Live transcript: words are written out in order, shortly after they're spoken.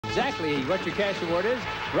exactly what your cash award is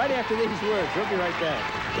right after these words. We'll be right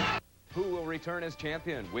back. Who will return as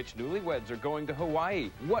champion? Which newlyweds are going to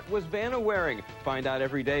Hawaii? What was Vanna wearing? Find out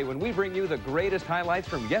every day when we bring you the greatest highlights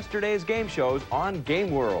from yesterday's game shows on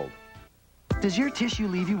GameWorld. Does your tissue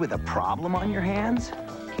leave you with a problem on your hands?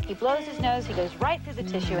 He blows his nose, he goes right through the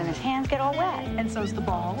tissue, and his hands get all wet. And so's the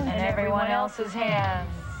ball. And everyone else's hands.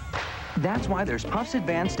 That's why there's Puffs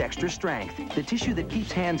Advanced Extra Strength, the tissue that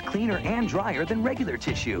keeps hands cleaner and drier than regular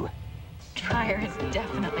tissue. Dryer is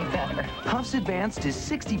definitely better. Puffs Advanced is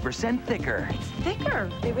 60% thicker. It's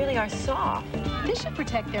thicker. They really are soft. This should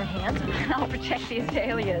protect their hands. I'll protect the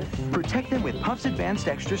azaleas. Protect them with Puffs Advanced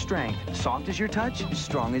Extra Strength. Soft as your touch,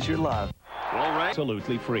 strong as your love. All right.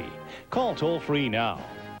 Absolutely free. Call toll-free now.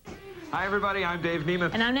 Hi, everybody. I'm Dave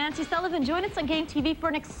Neiman. And I'm Nancy Sullivan. Join us on Game TV for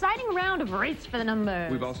an exciting round of Race for the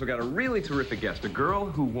Numbers. We've also got a really terrific guest, a girl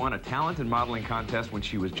who won a talent and modeling contest when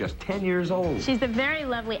she was just 10 years old. She's the very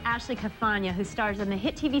lovely Ashley Cafagna, who stars in the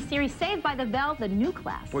hit TV series Saved by the Bell, The New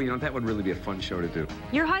Class. Well, you know, that would really be a fun show to do.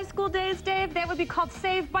 Your high school days, Dave, they would be called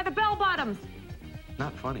Saved by the Bell Bottoms.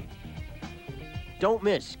 Not funny. Don't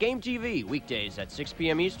miss Game TV, weekdays at 6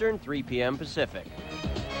 p.m. Eastern, 3 p.m. Pacific.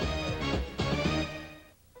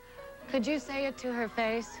 Could you say it to her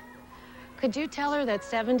face? Could you tell her that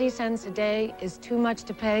 70 cents a day is too much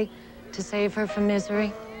to pay to save her from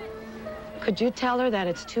misery? Could you tell her that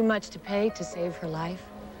it's too much to pay to save her life?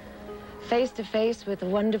 Face to face with a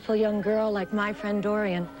wonderful young girl like my friend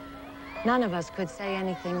Dorian, none of us could say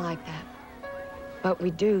anything like that. But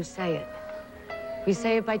we do say it. We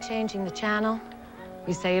say it by changing the channel.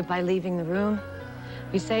 We say it by leaving the room.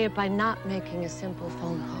 We say it by not making a simple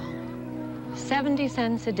phone call. 70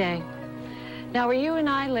 cents a day. Now, where you and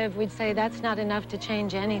I live, we'd say that's not enough to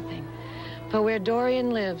change anything. But where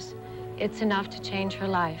Dorian lives, it's enough to change her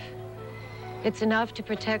life. It's enough to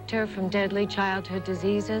protect her from deadly childhood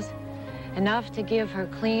diseases, enough to give her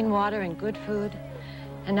clean water and good food,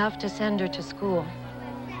 enough to send her to school,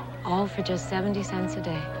 all for just 70 cents a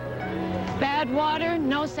day. Bad water,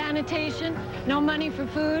 no sanitation, no money for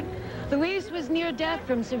food. Luis was near death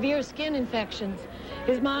from severe skin infections.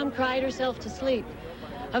 His mom cried herself to sleep.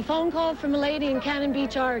 A phone call from a lady in Cannon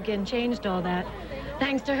Beach, Oregon changed all that.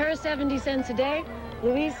 Thanks to her 70 cents a day,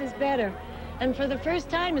 Luis is better. And for the first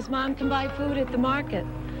time, his mom can buy food at the market.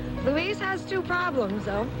 Luis has two problems,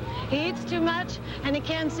 though. He eats too much, and he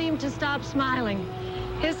can't seem to stop smiling.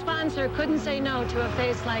 His sponsor couldn't say no to a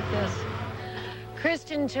face like this.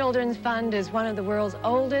 Christian Children's Fund is one of the world's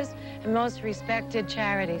oldest and most respected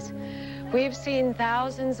charities. We've seen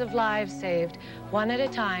thousands of lives saved, one at a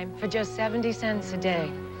time, for just 70 cents a day.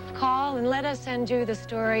 Call and let us send you the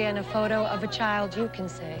story and a photo of a child you can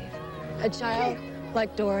save. A child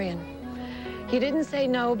like Dorian. He didn't say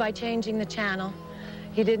no by changing the channel.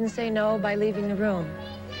 He didn't say no by leaving the room.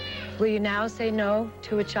 Will you now say no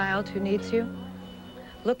to a child who needs you?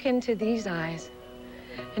 Look into these eyes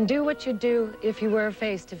and do what you'd do if you were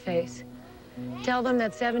face to face. Tell them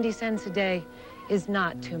that 70 cents a day is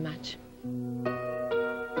not too much.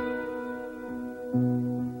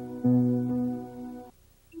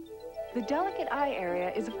 The delicate eye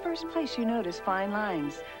area is the first place you notice fine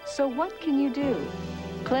lines. So what can you do?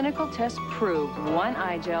 Clinical tests prove one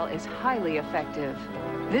eye gel is highly effective.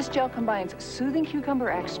 This gel combines soothing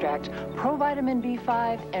cucumber extract, provitamin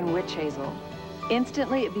B5, and witch hazel.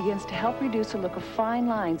 Instantly, it begins to help reduce the look of fine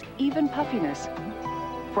lines, even puffiness,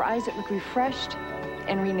 for eyes that look refreshed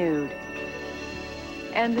and renewed.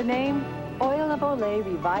 And the name, Oil of Olay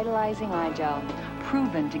Revitalizing Eye Gel,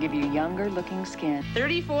 proven to give you younger-looking skin.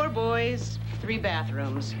 34 boys, 3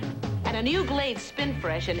 bathrooms, and a new Glade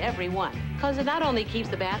Spin-Fresh in every one. Because it not only keeps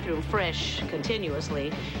the bathroom fresh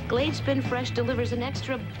continuously, Glade Spin-Fresh delivers an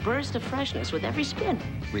extra burst of freshness with every spin.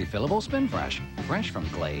 Refillable Spin-Fresh, fresh from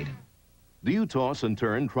Glade. Do you toss and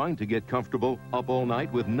turn trying to get comfortable, up all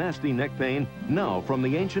night with nasty neck pain? Now, from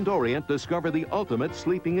the ancient Orient, discover the ultimate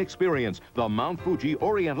sleeping experience, the Mount Fuji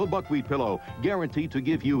Oriental Buckwheat Pillow, guaranteed to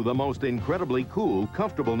give you the most incredibly cool,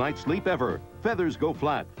 comfortable night's sleep ever. Feathers go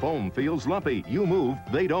flat, foam feels lumpy, you move,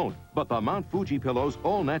 they don't. But the Mount Fuji Pillow's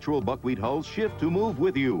all-natural buckwheat hulls shift to move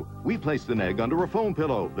with you. We placed an egg under a foam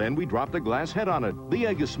pillow, then we dropped a glass head on it. The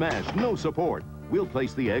egg is smashed, no support. We'll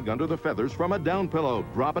place the egg under the feathers from a down pillow.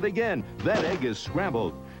 Drop it again. That egg is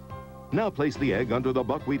scrambled. Now place the egg under the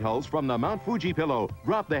buckwheat hulls from the Mount Fuji pillow.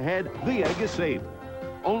 Drop the head. The egg is safe.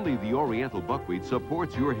 Only the Oriental buckwheat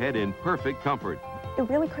supports your head in perfect comfort. It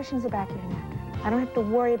really cushions the back of your neck. I don't have to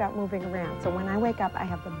worry about moving around. So when I wake up, I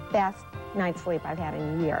have the best night's sleep I've had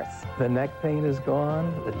in years. The neck pain is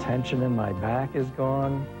gone. The tension in my back is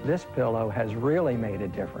gone. This pillow has really made a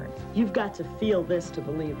difference. You've got to feel this to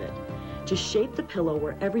believe it. to shape the pillow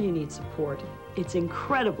wherever you need support. It's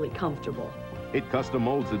incredibly comfortable. It custom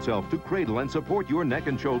molds itself to cradle and support your neck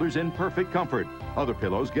and shoulders in perfect comfort. Other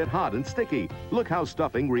pillows get hot and sticky. Look how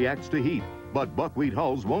stuffing reacts to heat. But Buckwheat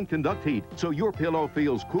hulls won't conduct heat, so your pillow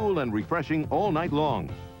feels cool and refreshing all night long.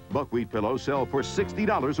 Buckwheat pillows sell for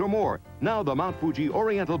 $60 or more. Now the Mount Fuji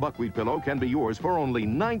Oriental Buckwheat pillow can be yours for only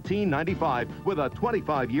 $19.95 with a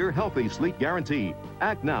 25-year healthy sleep guarantee.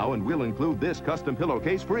 Act now and we'll include this custom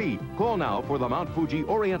pillowcase free. Call now for the Mount Fuji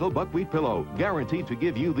Oriental Buckwheat pillow, guaranteed to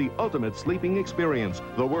give you the ultimate sleeping experience.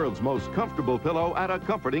 The world's most comfortable pillow at a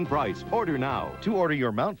comforting price. Order now. To order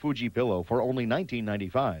your Mount Fuji pillow for only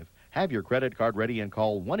 $19.95, have your credit card ready and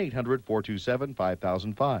call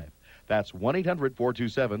 1-800-427-5005. That's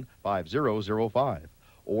 1-800-427-5005.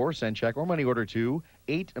 Or send check or money order to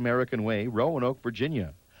 8 American Way, Roanoke,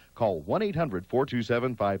 Virginia. Call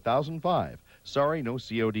 1-800-427-5005. Sorry, no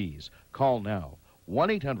CODs. Call now.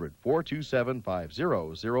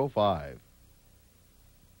 1-800-427-5005.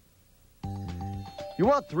 You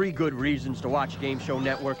want 3 good reasons to watch Game Show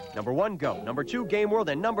Network? Number 1, Go. Number 2, GameWorld.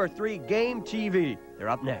 And number 3, Game TV. They're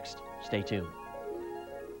up next. Stay tuned.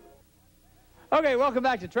 Okay, welcome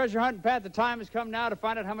back to Treasure Hunt. Pat, the time has come now to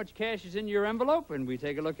find out how much cash is in your envelope. And we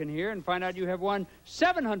take a look in here and find out you have won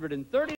 $730.